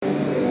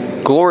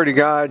Glory to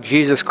God,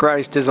 Jesus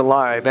Christ is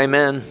alive.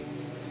 Amen.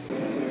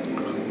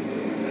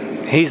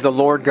 He's the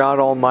Lord God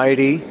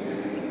Almighty.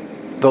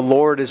 The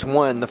Lord is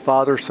one, the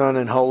Father, Son,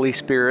 and Holy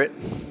Spirit.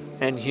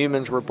 And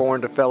humans were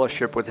born to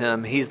fellowship with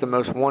Him. He's the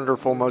most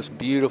wonderful, most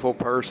beautiful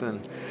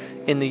person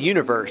in the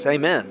universe.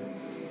 Amen.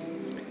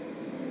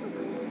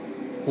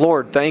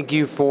 Lord, thank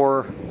you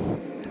for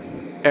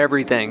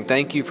everything.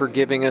 Thank you for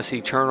giving us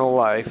eternal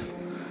life.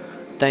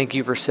 Thank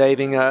you for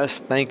saving us.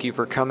 Thank you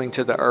for coming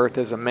to the earth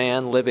as a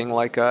man, living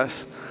like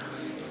us.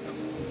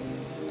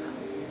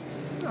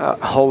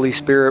 Holy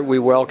Spirit, we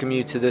welcome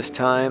you to this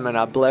time, and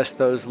I bless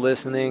those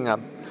listening. I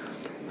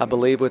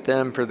believe with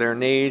them for their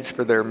needs,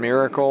 for their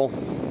miracle.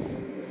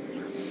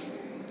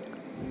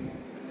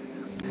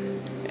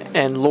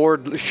 And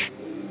Lord,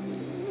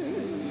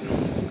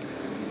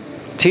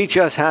 teach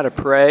us how to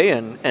pray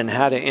and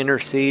how to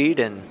intercede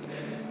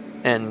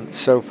and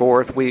so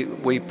forth.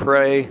 We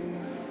pray.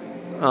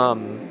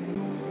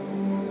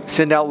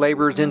 Send out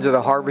laborers into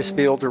the harvest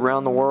fields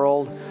around the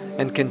world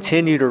and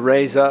continue to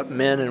raise up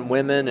men and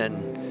women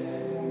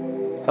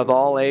and of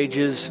all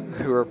ages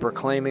who are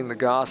proclaiming the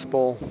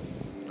gospel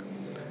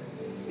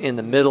in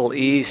the Middle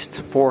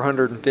East,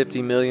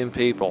 450 million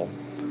people,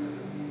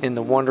 in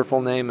the wonderful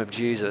name of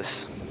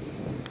Jesus.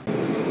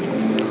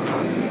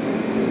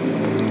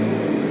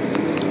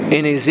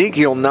 In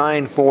Ezekiel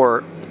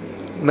 9:4,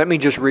 let me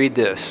just read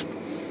this.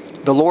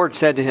 The Lord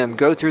said to him,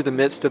 "Go through the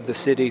midst of the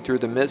city, through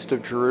the midst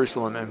of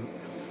Jerusalem, and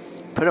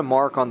put a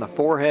mark on the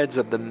foreheads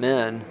of the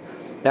men,"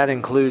 that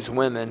includes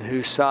women,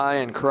 "who sigh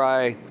and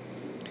cry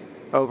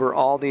over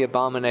all the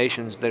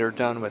abominations that are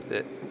done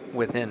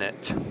within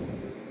it."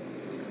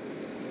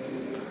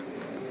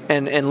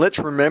 And let's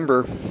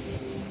remember,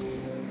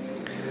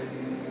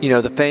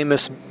 the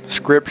famous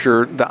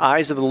scripture, "The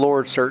eyes of the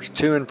Lord search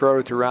to and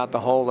fro throughout the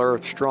whole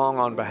earth, strong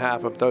on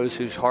behalf of those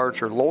whose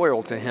hearts are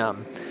loyal to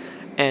Him."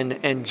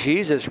 And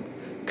Jesus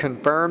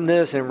confirmed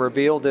this and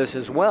revealed this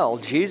as well.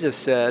 Jesus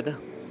said,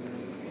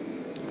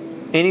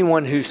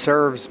 "Anyone who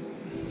serves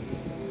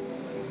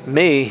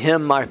me,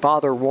 him my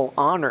Father will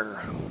honor."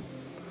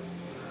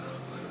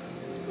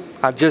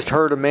 I've just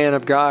heard a man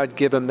of God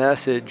give a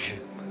message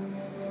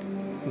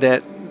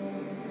that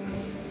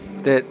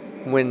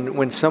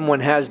when someone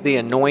has the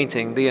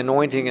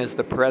anointing is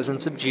the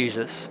presence of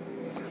Jesus.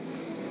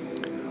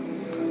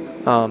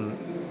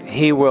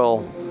 He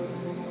will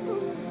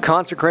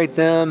consecrate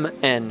them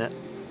and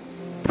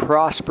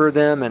prosper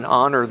them and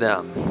honor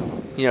them.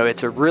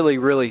 It's a really,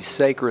 really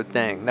sacred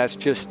thing.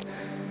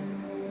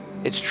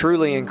 It's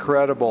truly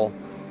incredible.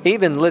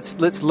 Even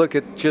let's look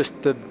at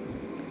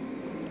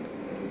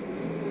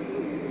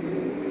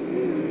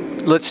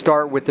let's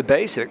start with the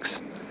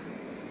basics.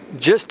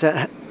 Just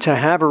to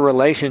have a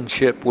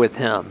relationship with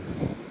Him,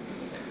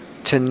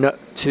 to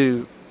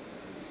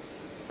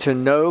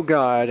know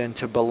God and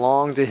to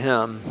belong to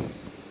Him,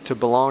 to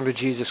belong to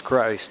Jesus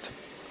Christ,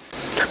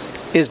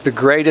 is the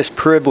greatest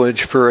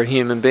privilege for a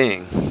human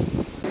being.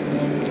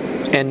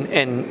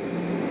 And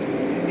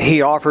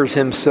He offers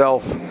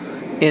Himself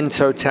in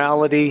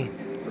totality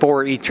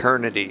for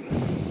eternity.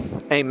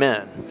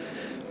 Amen.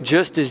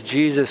 Just as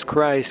Jesus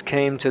Christ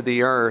came to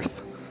the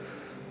earth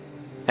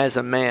as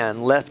a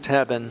man, left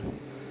heaven,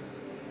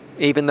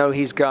 even though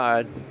He's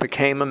God,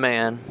 became a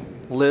man,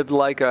 lived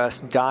like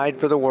us, died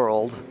for the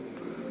world,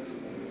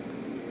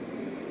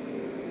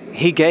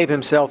 He gave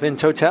Himself in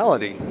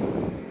totality.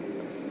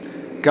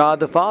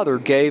 God the Father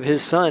gave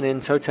His Son in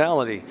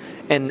totality.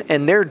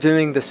 And they're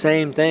doing the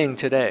same thing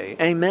today.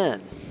 Amen.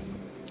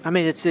 I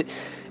mean,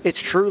 it's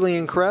truly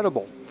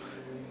incredible.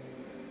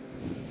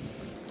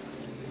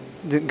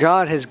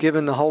 God has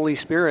given the Holy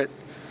Spirit,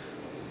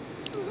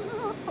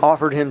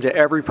 offered Him to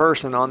every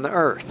person on the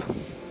earth.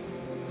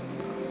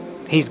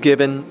 He's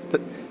given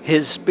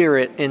His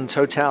Spirit in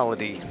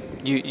totality.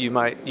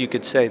 You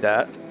could say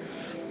that.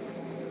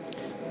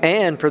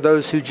 And for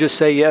those who just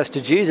say yes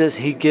to Jesus,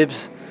 He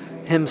gives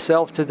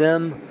Himself to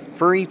them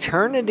for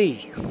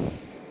eternity.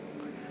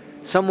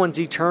 Someone's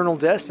eternal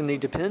destiny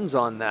depends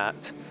on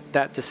that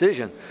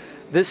decision.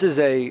 This is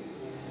a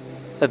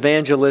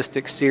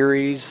evangelistic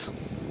series,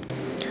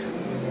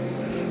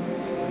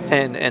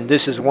 and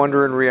this is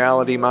Wonder in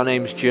Reality. My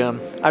name's Jim.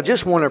 I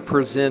just want to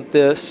present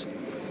this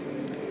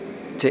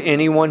to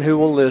anyone who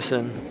will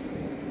listen,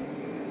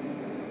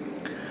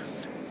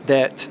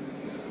 that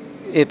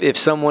if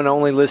someone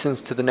only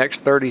listens to the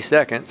next 30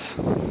 seconds,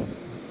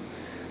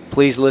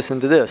 please listen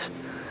to this.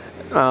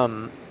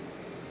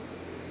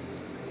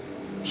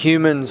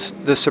 Humans,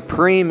 the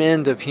supreme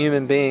end of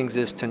human beings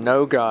is to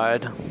know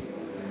God,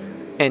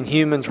 and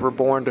humans were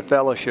born to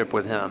fellowship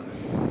with Him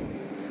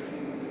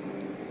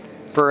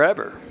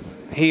forever.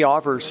 He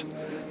offers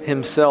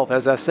Himself,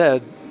 as I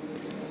said,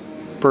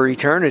 for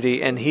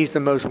eternity, and He's the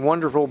most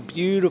wonderful,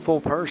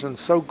 beautiful person,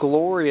 so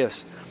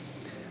glorious.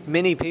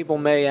 Many people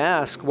may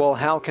ask, well,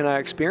 how can I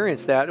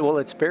experience that? Well,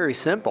 it's very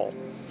simple.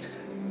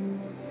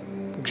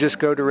 Just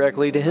go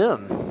directly to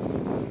Him.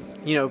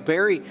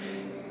 Very,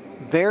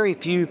 very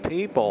few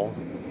people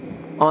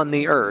on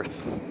the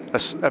earth,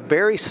 a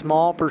very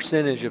small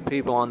percentage of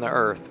people on the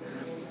earth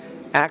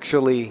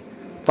actually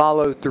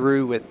follow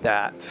through with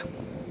that.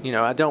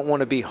 I don't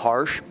want to be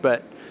harsh,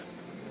 but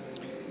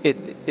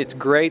it's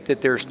great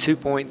that there's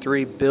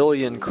 2.3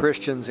 billion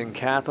Christians and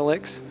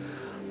Catholics,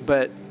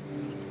 but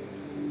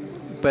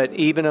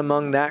even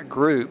among that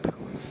group,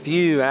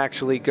 few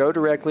actually go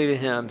directly to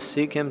Him,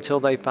 seek Him till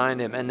they find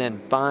Him, and then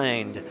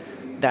find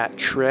that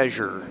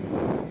treasure.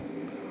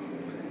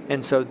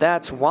 And so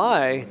that's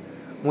why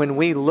when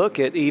we look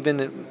at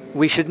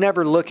we should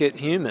never look at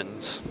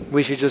humans.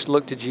 We should just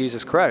look to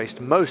Jesus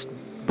Christ. Most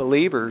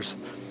believers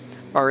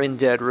are in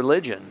dead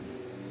religion,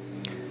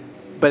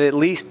 but at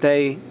least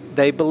they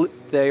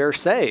are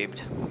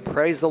saved.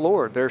 Praise the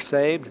Lord. They're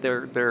saved.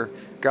 They're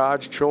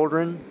God's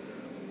children.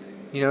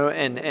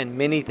 And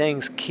many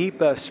things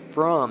keep us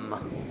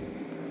from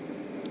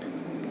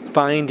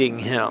finding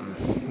Him.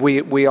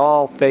 We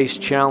all face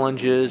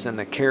challenges and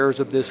the cares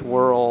of this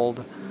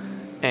world,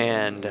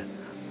 and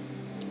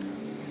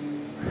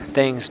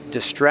things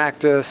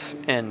distract us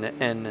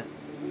and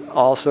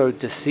also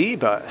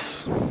deceive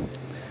us.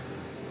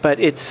 But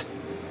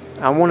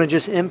I want to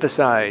just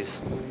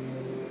emphasize,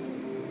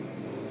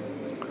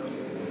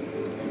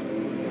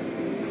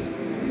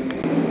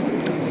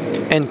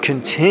 and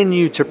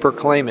continue to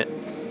proclaim it,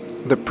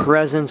 the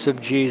presence of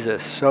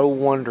Jesus, so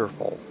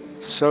wonderful,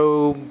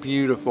 so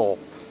beautiful.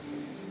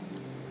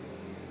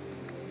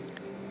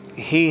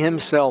 He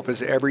Himself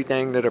is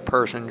everything that a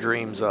person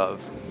dreams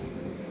of.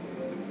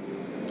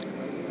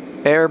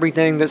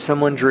 Everything that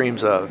someone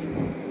dreams of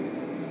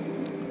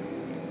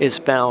is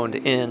found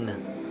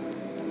in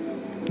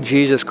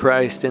Jesus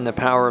Christ in the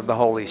power of the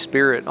Holy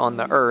Spirit on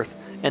the earth.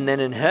 And then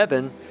in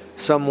heaven,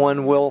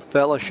 someone will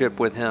fellowship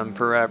with Him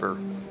forever.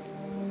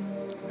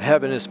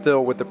 Heaven is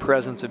filled with the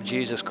presence of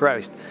Jesus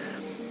Christ,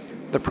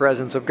 the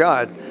presence of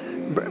God.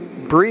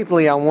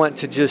 Briefly, I want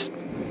to just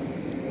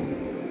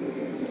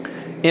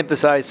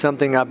emphasize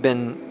something I've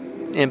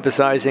been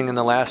emphasizing in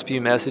the last few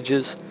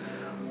messages.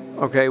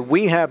 Okay,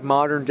 we have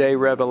modern day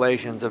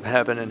revelations of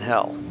heaven and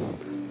hell,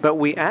 but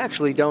we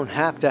actually don't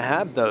have to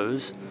have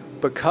those,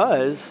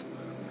 because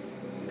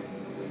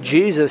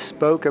Jesus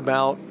spoke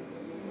about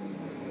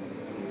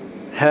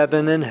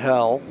heaven and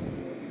hell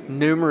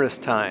numerous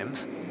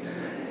times.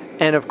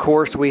 And of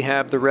course, we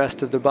have the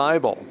rest of the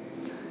Bible.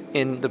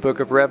 In the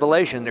book of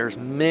Revelation, there's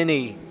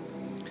many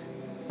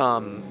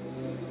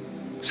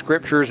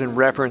scriptures and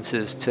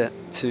references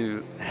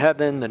to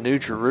heaven, the New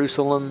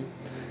Jerusalem.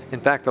 In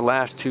fact, the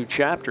last 2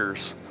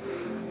 chapters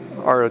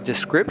are a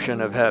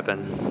description of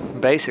heaven,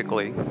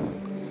 basically.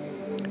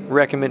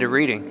 Recommended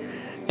reading.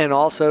 And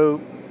also,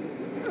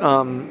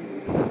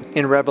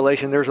 in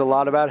Revelation, there's a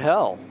lot about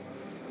hell,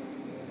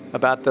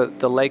 about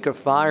the lake of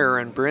fire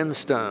and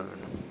brimstone,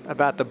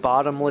 about the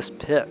bottomless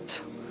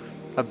pit,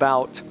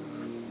 about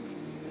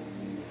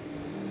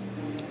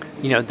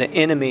the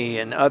enemy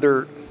and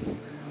other.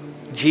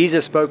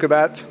 Jesus spoke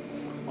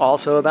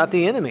also about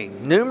the enemy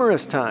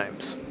numerous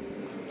times.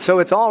 So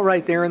it's all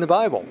right there in the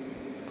Bible.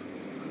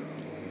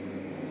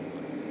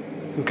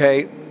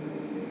 Okay,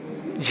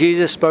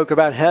 Jesus spoke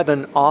about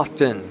heaven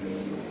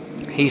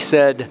often. He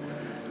said,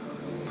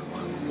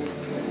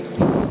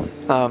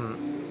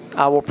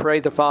 I will pray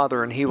the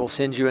Father and He will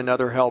send you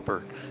another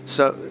helper.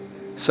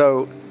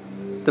 So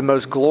the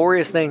most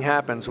glorious thing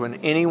happens when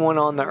anyone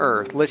on the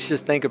earth, let's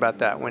just think about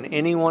that, when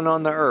anyone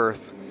on the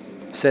earth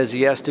says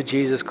yes to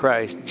Jesus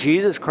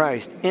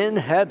Christ in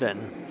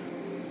heaven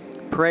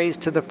prays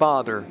to the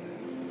Father,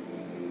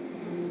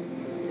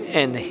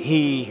 and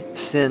He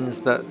sends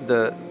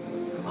the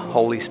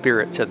Holy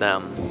Spirit to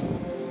them.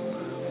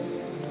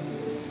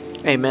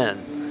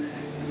 Amen.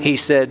 He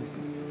said,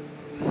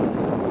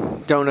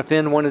 don't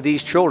offend one of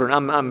these children.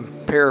 I'm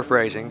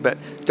paraphrasing, but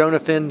don't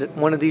offend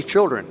one of these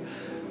children.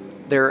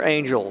 Their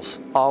angels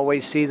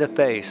always see the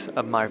face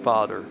of my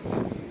Father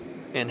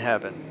in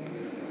heaven.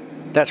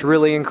 That's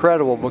really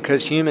incredible,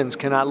 because humans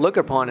cannot look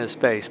upon His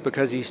face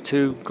because He's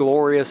too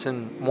glorious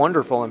and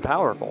wonderful and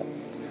powerful.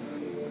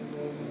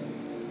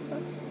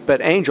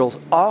 But angels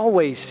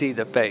always see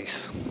the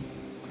face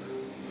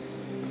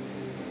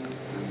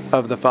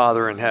of the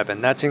Father in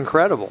heaven. That's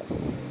incredible.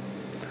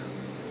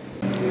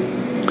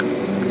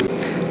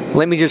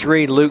 Let me just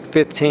read Luke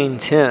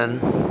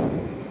 15:10.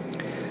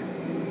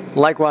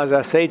 Likewise,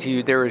 I say to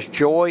you, there is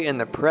joy in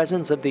the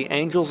presence of the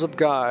angels of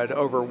God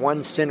over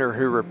one sinner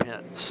who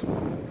repents.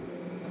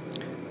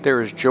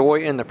 There is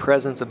joy in the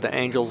presence of the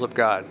angels of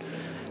God.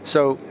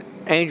 So,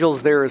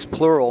 angels there is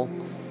plural.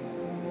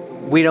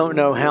 We don't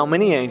know how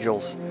many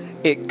angels.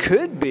 It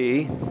could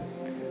be,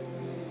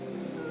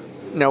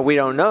 no, we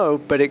don't know,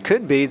 but it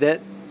could be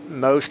that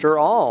most or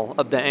all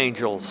of the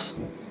angels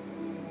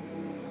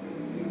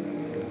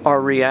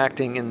are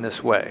reacting in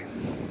this way.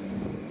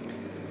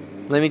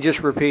 Let me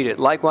just repeat it.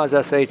 Likewise,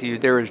 I say to you,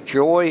 there is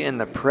joy in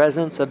the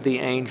presence of the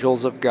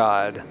angels of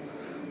God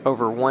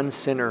over one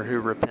sinner who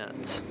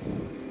repents.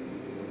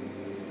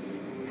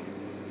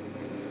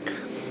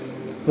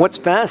 What's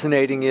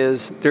fascinating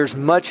is there's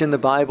much in the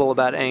Bible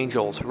about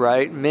angels,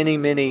 right? Many,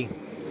 many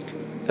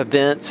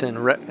events and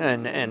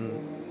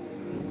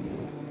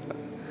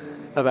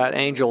about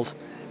angels.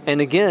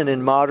 And again,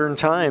 in modern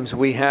times,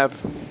 we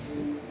have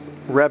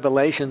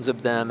revelations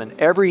of them, and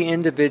every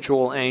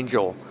individual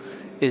angel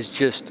is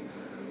just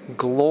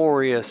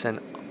glorious and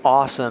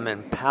awesome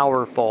and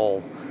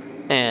powerful,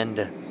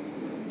 and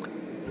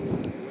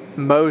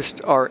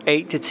most are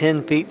 8 to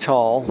 10 feet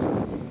tall.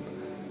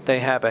 They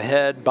have a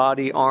head,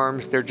 body,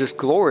 arms. They're just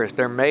glorious.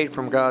 They're made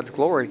from God's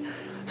glory.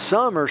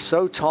 Some are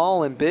so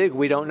tall and big,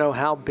 we don't know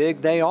how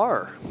big they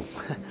are.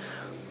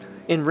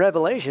 In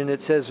Revelation, it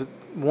says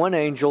one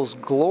angel's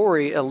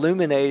glory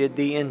illuminated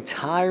the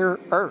entire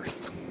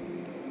earth.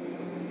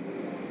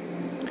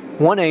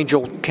 One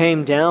angel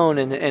came down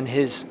and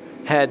his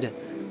had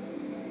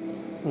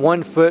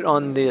 1 foot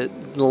on the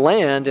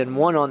land and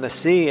 1 on the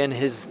sea, and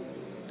his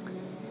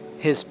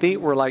feet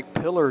were like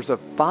pillars of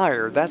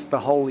fire. That's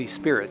the Holy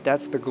Spirit.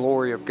 That's the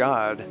glory of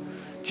God.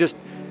 Just,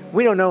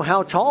 we don't know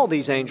how tall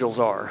these angels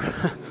are.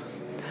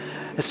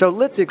 So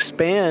let's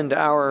expand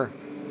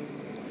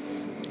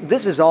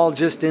this is all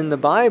just in the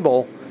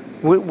Bible.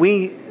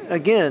 We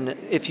again,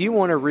 if you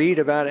want to read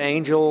about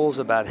angels,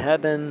 about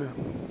heaven,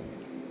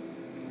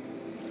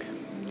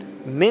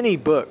 many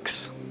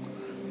books,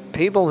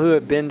 people who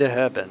have been to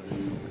heaven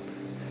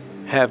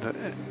have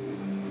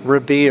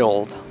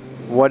revealed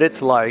what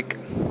it's like.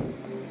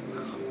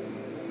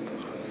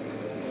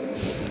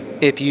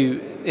 If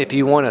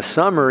you want a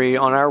summary,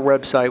 on our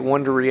website,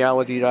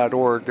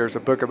 wonderreality.org, there's a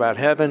book about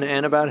heaven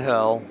and about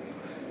hell.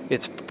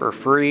 It's for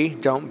free.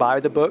 Don't buy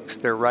the books.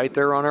 They're right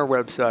there on our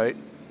website.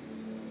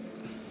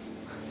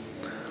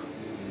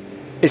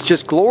 It's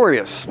just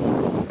glorious.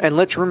 And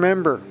let's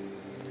remember,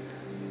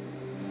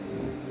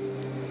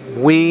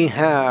 we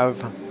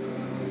have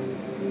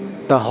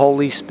the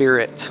Holy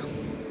Spirit,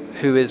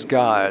 who is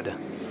God.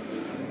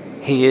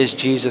 He is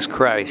Jesus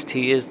Christ.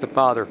 He is the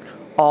Father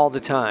all the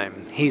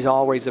time. He's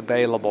always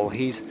available.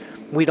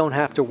 We don't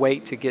have to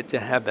wait to get to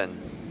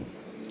heaven.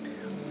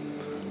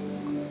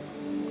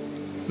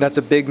 That's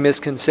a big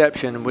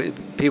misconception.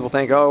 People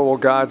think, oh, well,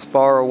 God's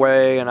far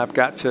away and I've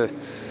got to,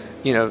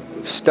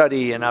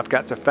 study and I've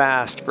got to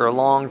fast for a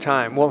long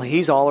time. Well,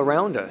 He's all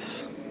around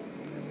us.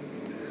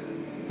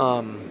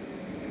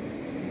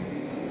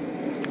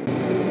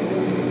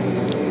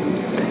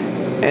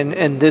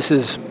 And this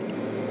is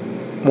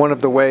one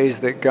of the ways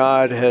that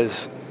God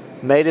has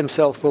made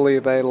Himself fully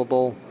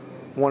available,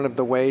 one of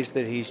the ways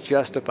that He's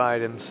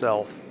justified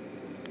Himself.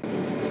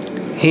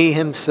 He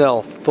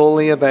Himself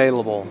fully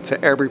available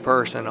to every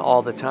person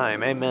all the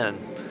time. Amen.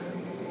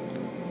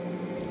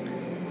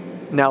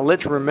 Now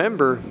let's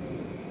remember,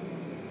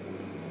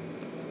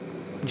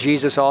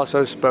 Jesus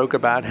also spoke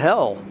about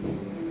hell.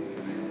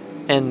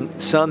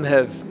 And some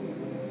have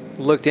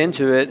looked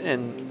into it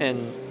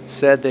and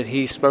said that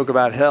He spoke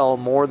about hell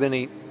more than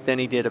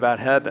he did about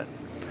heaven.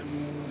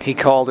 He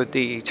called it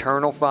the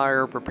eternal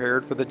fire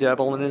prepared for the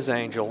devil and his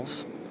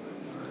angels.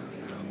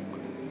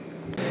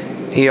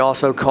 He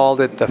also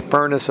called it the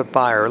furnace of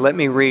fire. Let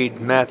me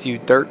read Matthew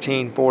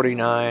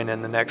 13:49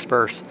 and the next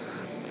verse.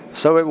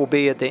 So it will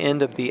be at the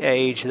end of the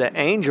age that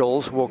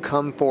angels will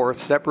come forth,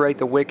 separate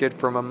the wicked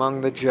from among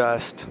the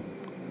just,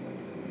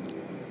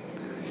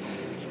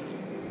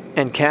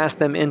 and cast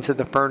them into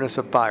the furnace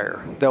of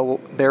fire.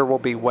 There will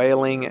be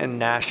wailing and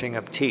gnashing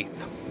of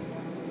teeth.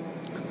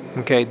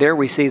 Okay, there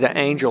we see the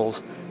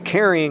angels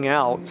carrying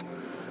out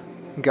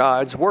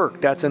God's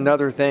work. That's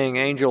another thing.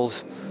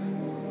 Angels,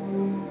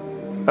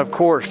 of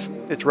course,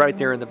 it's right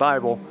there in the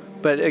Bible.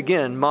 But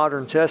again,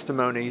 modern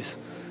testimonies,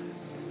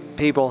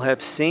 people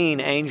have seen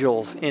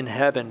angels in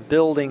heaven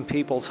building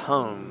people's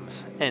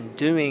homes and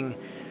doing,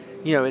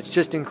 it's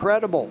just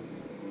incredible.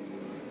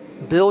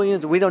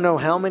 Billions, we don't know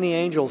how many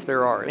angels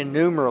there are,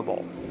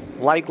 innumerable,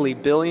 likely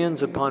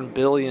billions upon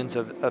billions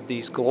of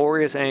these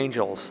glorious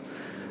angels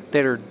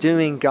that are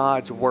doing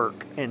God's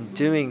work and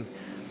doing,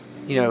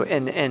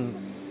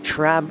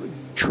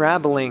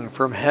 traveling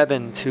from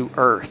heaven to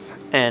earth.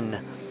 And,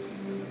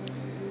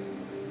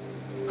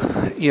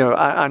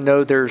 I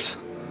know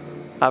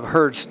I've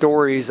heard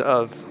stories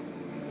of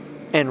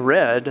and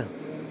read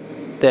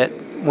that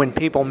when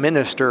people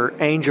minister,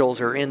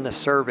 angels are in the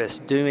service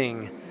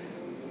doing.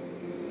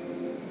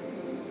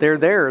 They're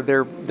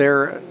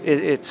there.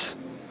 It's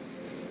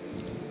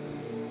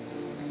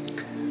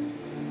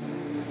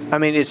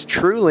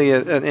truly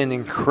an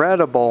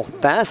incredible,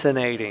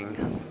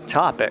 fascinating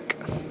topic.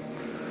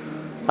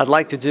 I'd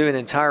like to do an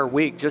entire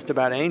week just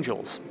about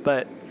angels,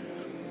 but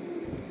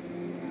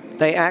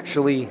they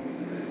actually,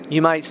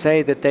 you might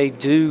say that they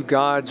do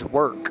God's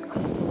work.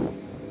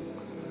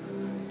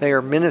 They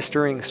are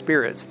ministering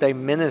spirits. They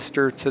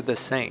minister to the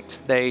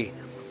saints. We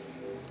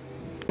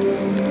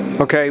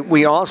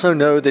also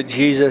know that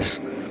Jesus,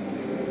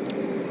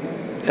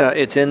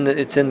 it's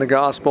in the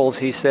Gospels,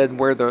 He said,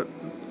 where the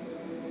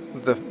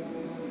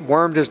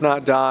worm does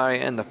not die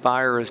and the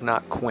fire is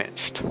not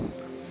quenched.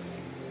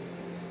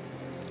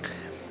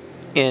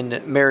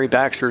 In Mary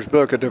Baxter's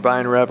book, A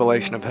Divine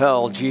Revelation of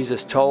Hell,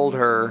 Jesus told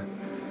her,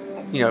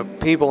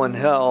 people in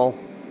hell.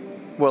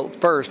 Well,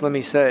 first, let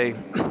me say,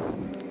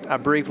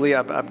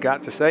 I've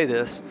got to say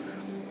this.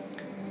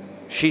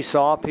 She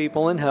saw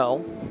people in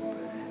hell,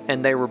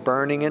 and they were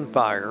burning in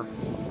fire.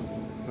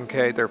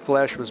 Okay, their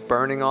flesh was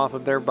burning off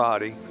of their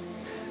body.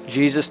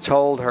 Jesus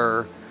told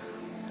her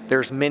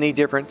there's many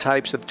different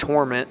types of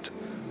torment,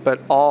 but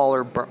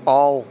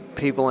all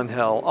people in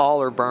hell,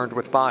 all are burned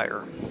with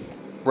fire.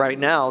 Right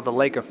now, the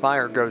lake of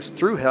fire goes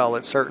through hell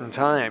at certain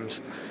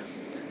times.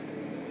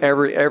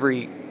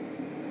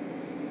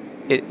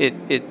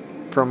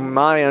 From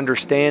my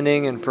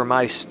understanding and from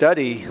my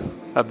study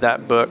of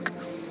that book,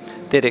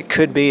 that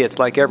it's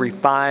like every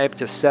 5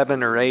 to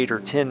 7 or 8 or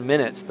 10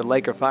 minutes, the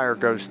lake of fire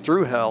goes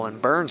through hell and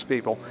burns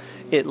people.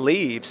 It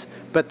leaves,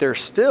 but they're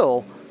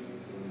still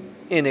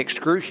in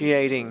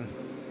excruciating.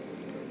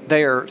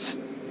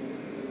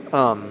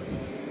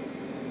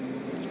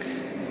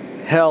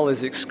 Hell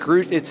is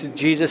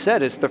Jesus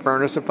said it's the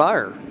furnace of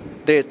fire.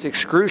 It's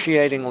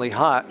excruciatingly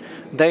hot.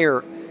 They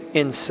are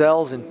in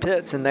cells and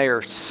pits, and they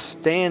are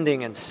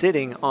standing and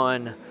sitting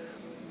on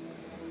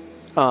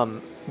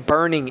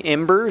burning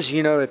embers.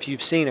 You know, if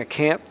you've seen a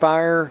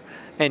campfire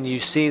and you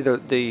see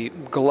the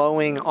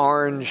glowing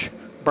orange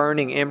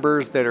burning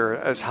embers that are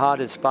as hot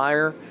as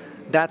fire,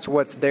 that's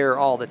what's there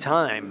all the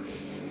time.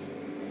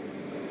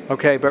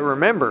 Okay, but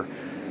remember,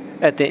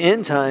 at the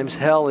end times,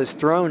 hell is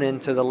thrown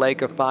into the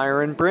lake of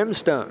fire and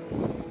brimstone.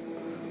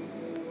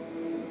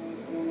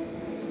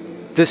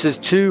 This is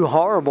too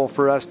horrible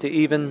for us to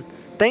even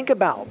think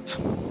about.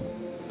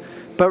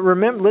 But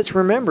let's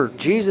remember,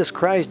 Jesus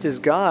Christ is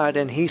God,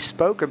 and He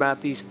spoke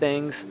about these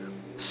things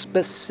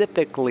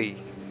specifically.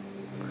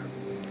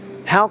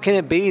 How can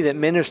it be that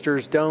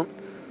ministers don't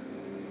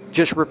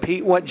just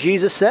repeat what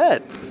Jesus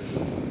said?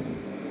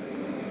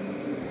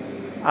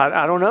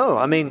 I don't know.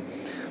 I mean,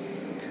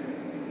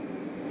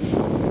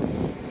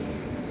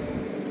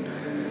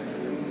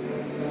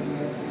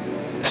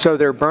 so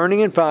they're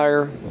burning in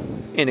fire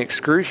in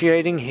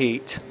excruciating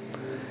heat.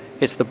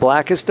 It's the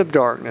blackest of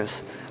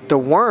darkness. The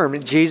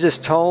worm, Jesus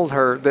told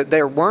her that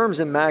there are worms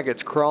and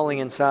maggots crawling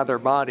inside their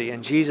body,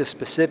 and Jesus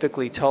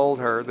specifically told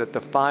her that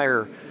the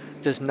fire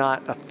does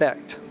not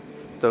affect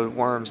the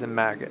worms and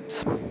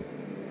maggots.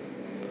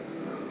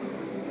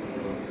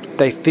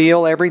 They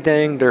feel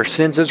everything. Their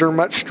senses are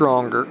much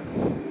stronger.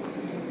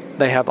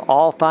 They have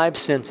all 5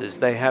 senses.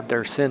 They have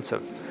their sense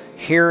of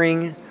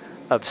hearing,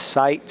 of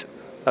sight,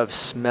 of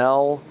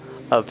smell,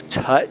 of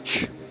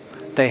touch.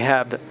 They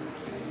have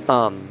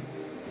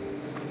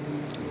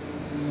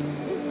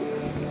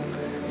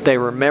they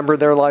remember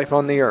their life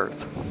on the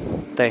earth.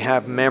 They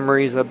have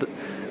memories of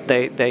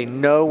they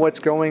know what's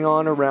going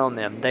on around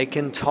them. They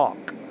can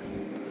talk.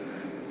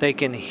 They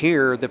can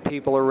hear the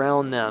people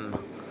around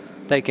them.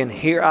 They can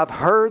hear. I've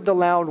heard the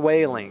loud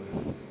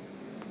wailing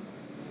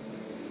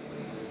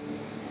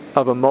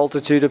of a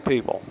multitude of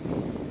people.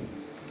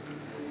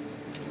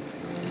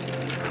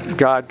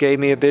 God gave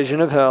me a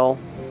vision of hell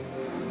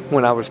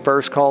when I was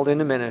first called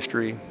into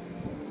ministry.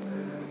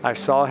 I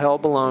saw hell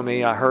below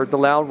me. I heard the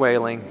loud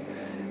wailing.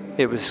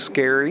 It was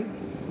scary.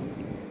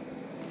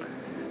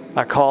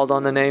 I called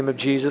on the name of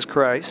Jesus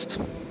Christ.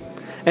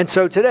 And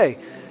so today,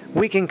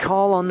 we can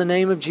call on the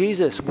name of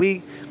Jesus.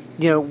 We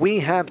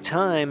have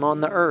time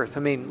on the earth. I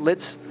mean,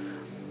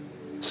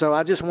 so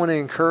I just want to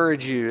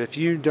encourage you, if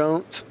you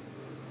don't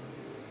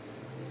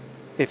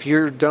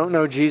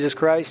know Jesus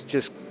Christ,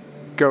 just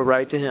go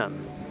right to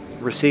Him.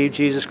 Receive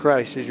Jesus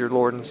Christ as your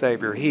Lord and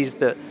Savior. He's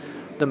the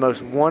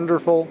most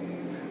wonderful,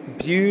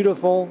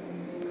 beautiful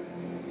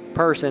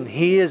person.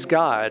 He is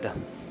God.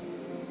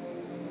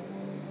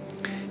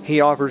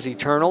 He offers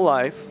eternal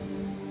life.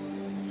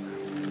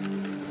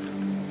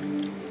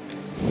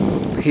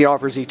 He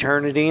offers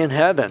eternity in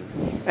heaven.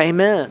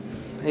 Amen.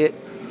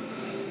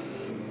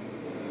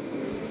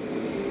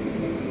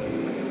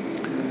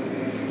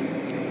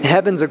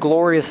 Heaven's a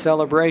glorious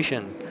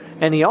celebration.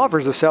 And He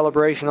offers a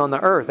celebration on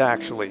the earth,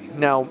 actually.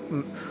 Now,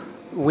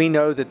 we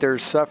know that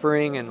there's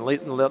suffering, and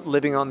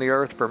living on the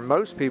earth for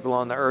most people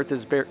on the earth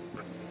is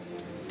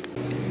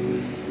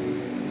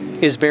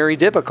very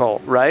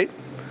difficult, right?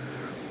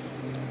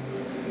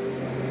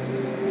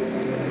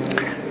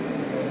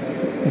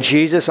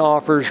 Jesus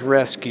offers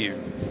rescue.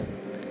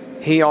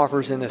 He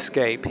offers an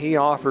escape. He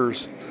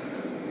offers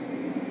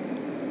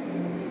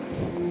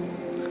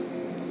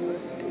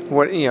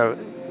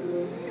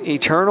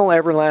eternal,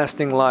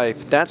 everlasting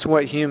life. That's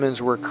what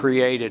humans were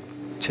created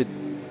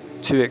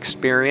to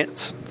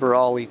experience for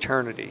all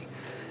eternity.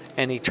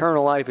 And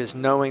eternal life is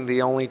knowing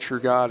the only true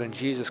God and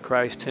Jesus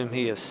Christ whom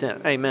He has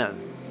sent. Amen.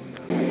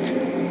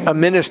 A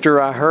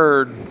minister I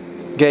heard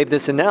gave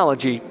this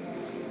analogy.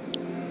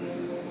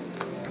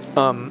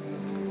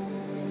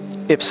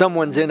 If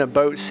someone's in a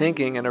boat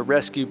sinking and a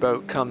rescue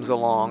boat comes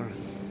along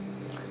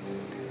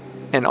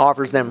and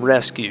offers them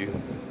rescue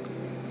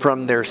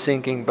from their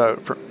sinking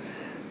boat,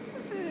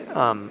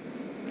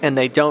 and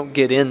they don't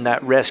get in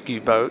that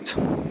rescue boat,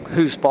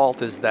 whose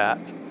fault is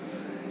that?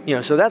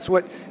 So that's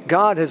what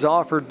God has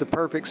offered, the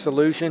perfect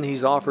solution.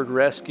 He's offered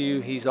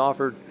rescue. He's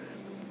offered,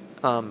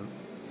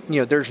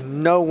 there's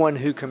no one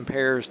who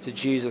compares to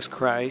Jesus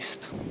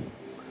Christ.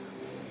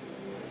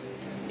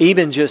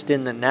 Even just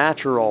in the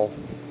natural,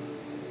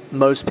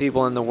 most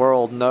people in the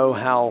world know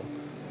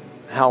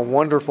how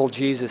wonderful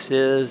Jesus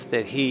is,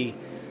 the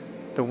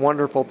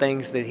wonderful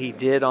things that he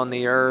did on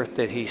the earth,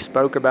 that he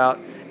spoke about,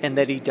 and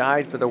that he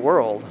died for the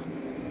world.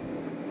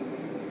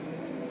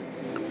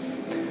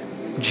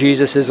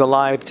 Jesus is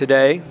alive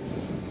today.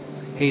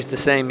 He's the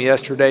same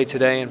yesterday,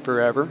 today, and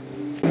forever.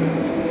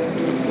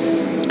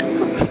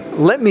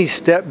 Let me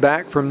step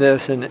back from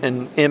this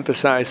and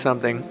emphasize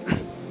something.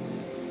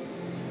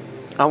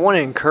 I want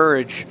to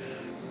encourage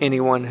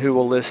anyone who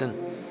will listen.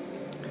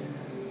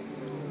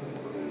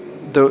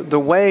 The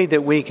way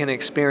that we can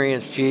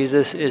experience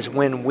Jesus is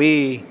when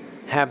we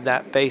have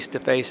that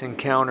face-to-face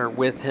encounter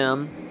with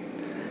him.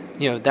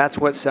 That's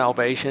what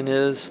salvation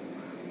is.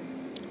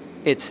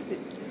 It's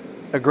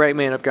a great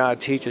man of God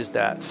teaches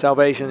that.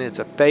 Salvation, it's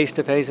a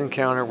face-to-face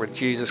encounter with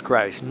Jesus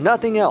Christ.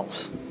 Nothing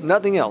else.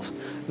 Nothing else.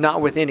 Not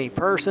with any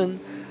person,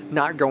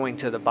 not going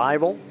to the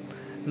Bible,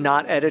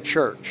 not at a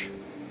church.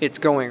 It's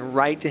going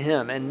right to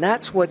him. And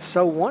that's what's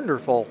so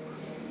wonderful.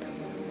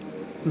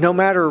 No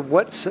matter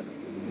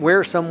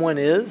where someone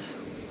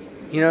is,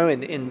 they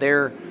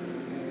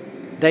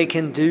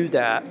can do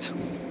that.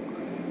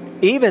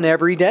 Even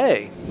every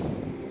day,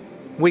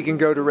 we can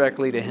go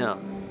directly to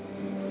him.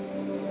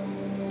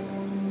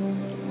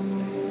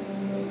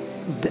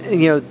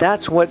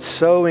 That's what's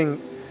so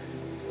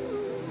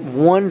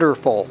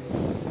wonderful.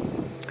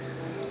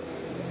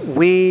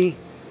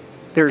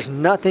 There's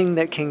nothing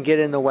that can get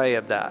in the way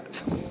of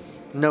that.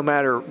 No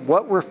matter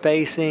what we're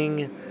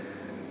facing,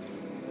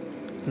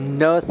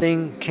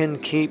 nothing can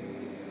get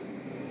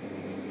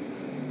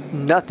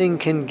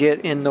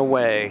in the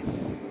way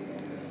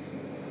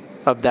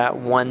of that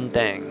one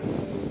thing.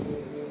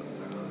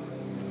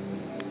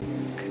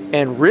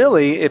 And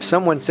really, if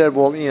someone said,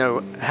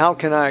 well, how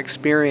can I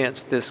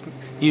experience this?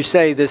 You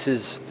say this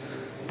is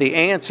the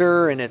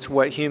answer and it's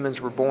what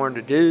humans were born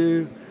to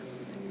do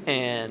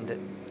and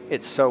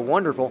it's so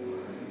wonderful.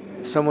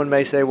 Someone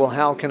may say, well,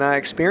 how can I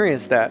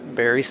experience that?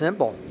 Very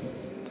simple.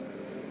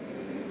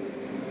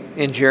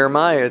 In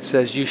Jeremiah, it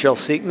says, you shall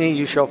seek me,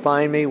 you shall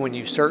find me when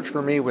you search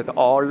for me with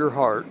all your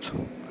heart.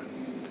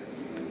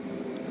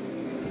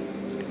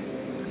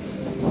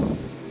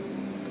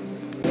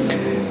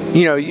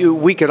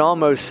 We could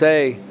almost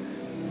say,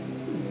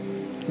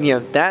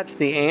 that's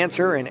the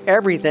answer, and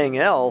everything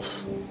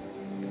else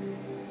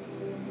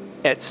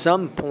at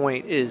some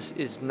point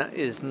is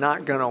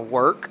not going to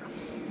work,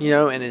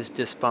 and is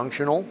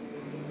dysfunctional.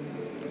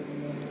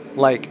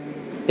 Like,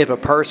 if a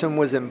person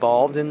was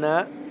involved in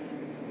that,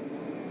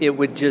 it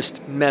would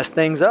just mess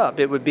things up.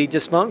 It would be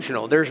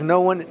dysfunctional. There's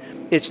no one,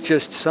 it's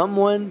just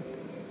someone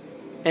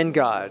and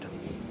God.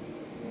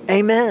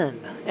 Amen.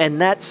 And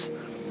this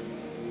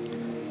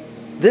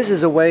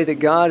is a way that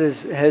God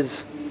this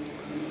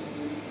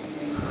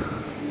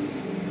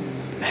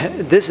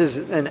is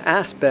an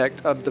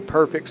aspect of the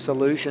perfect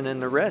solution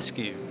and the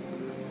rescue.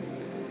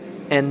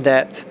 And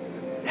that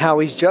how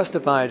he's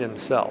justified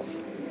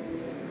himself.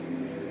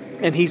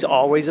 And he's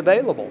always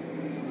available.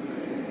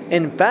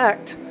 In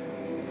fact,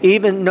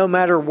 even no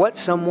matter what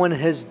someone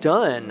has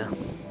done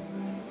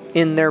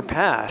in their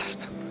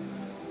past,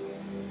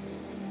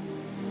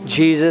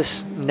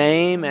 Jesus'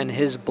 name and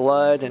his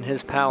blood and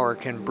his power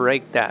can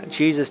break that.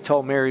 Jesus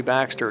told Mary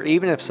Baxter,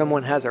 even if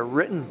someone has a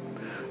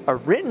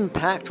written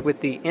pact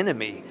with the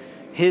enemy,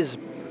 his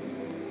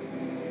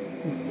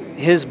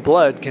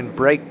blood can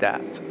break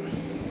that.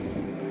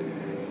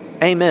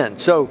 Amen.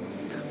 So,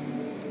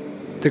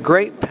 the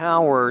great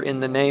power in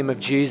the name of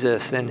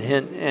Jesus and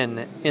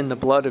in the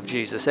blood of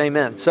Jesus.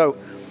 Amen. So,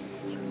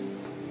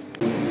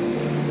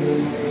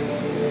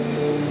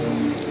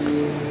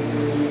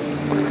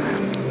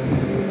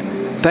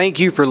 thank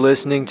you for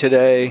listening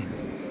today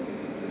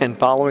and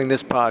following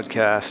this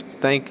podcast.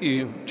 Thank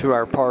you to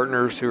our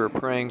partners who are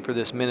praying for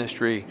this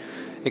ministry.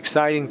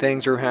 Exciting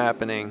things are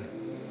happening.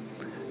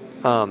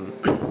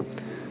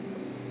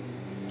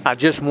 I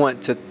just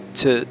want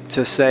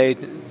to say,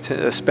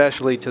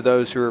 especially to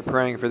those who are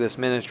praying for this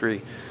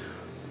ministry,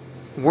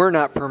 we're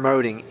not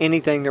promoting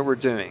anything that we're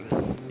doing,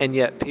 and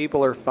yet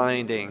people are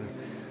finding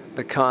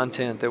the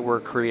content that we're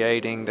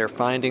creating. They're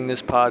finding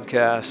this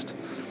podcast,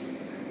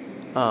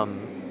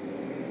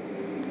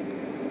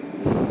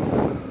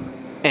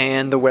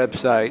 and the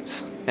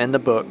websites and the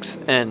books,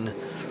 and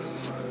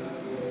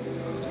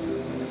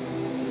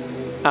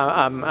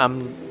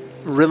I'm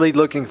really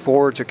looking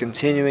forward to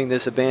continuing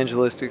this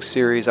evangelistic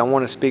series. I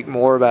want to speak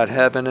more about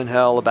heaven and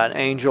hell, about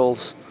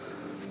angels.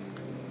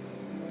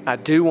 I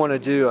do want to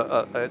do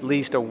at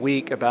least a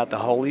week about the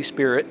Holy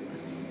Spirit.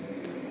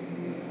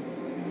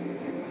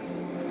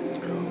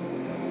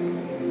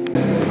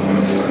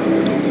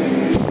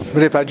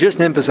 But if I just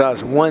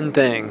emphasize one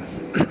thing,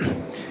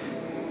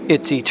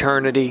 it's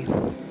eternity,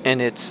 and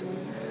it's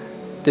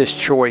this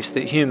choice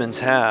that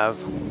humans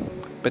have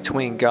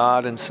between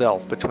God and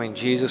self, between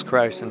Jesus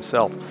Christ and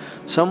self.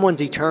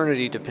 Someone's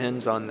eternity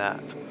depends on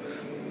that.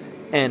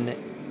 And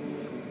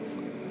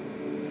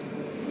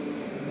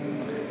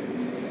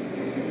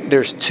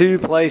there's two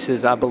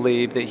places, I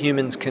believe, that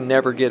humans can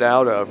never get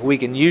out of. We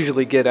can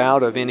usually get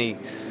out of any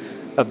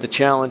of the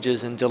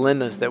challenges and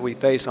dilemmas that we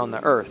face on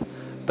the earth.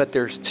 But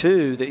there's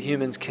two that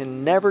humans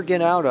can never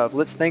get out of.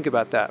 Let's think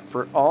about that.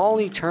 For all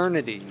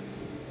eternity,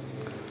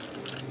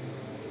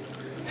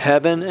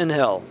 heaven and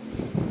hell.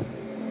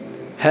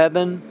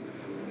 Heaven,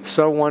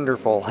 so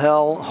wonderful.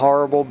 Hell,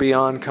 horrible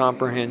beyond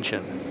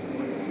comprehension.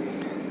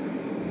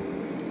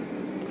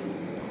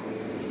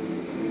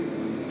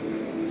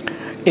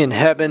 In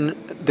heaven,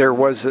 there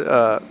was,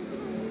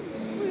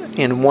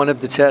 in one of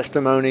the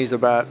testimonies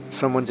about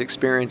someone's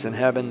experience in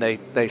heaven,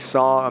 they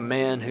saw a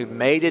man who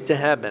made it to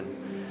heaven.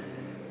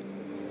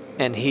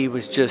 And he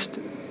was just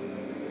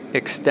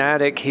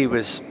ecstatic. He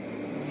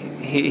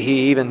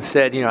even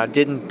said, I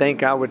didn't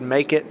think I would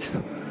make it,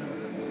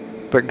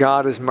 but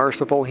God is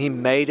merciful. He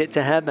made it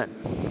to heaven.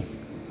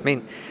 I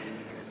mean,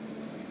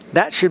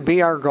 that should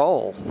be our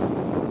goal,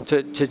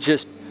 to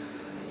just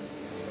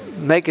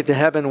make it to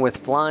heaven with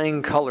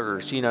flying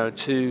colors, and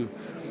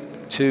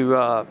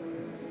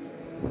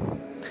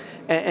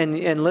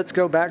let's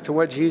go back to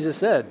what Jesus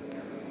said.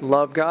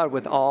 Love God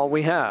with all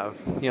we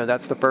have.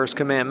 That's the first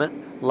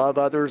commandment. Love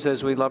others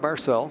as we love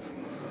ourselves.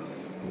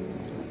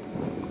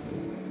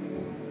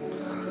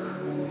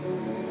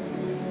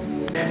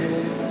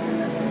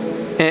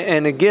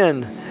 And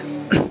again,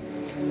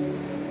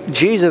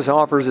 Jesus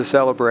offers a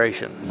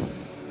celebration.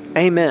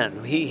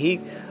 Amen.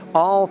 He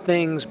all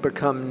things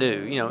become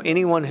new.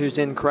 Anyone who's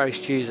in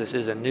Christ Jesus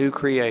is a new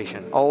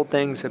creation. Old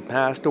things have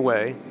passed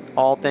away.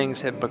 All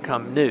things have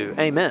become new.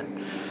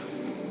 Amen.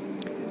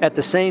 At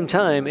the same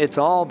time, it's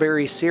all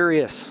very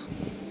serious.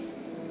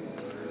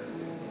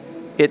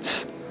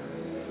 It's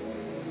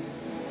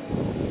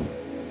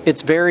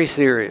very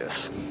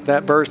serious.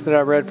 That verse that I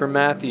read from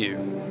Matthew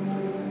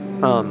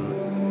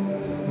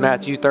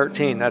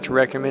 13, that's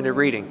recommended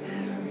reading.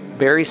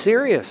 Very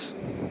serious.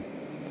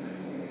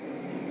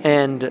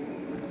 And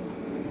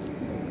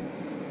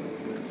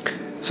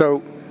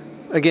so,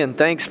 again,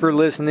 thanks for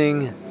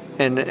listening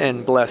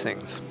and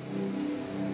blessings.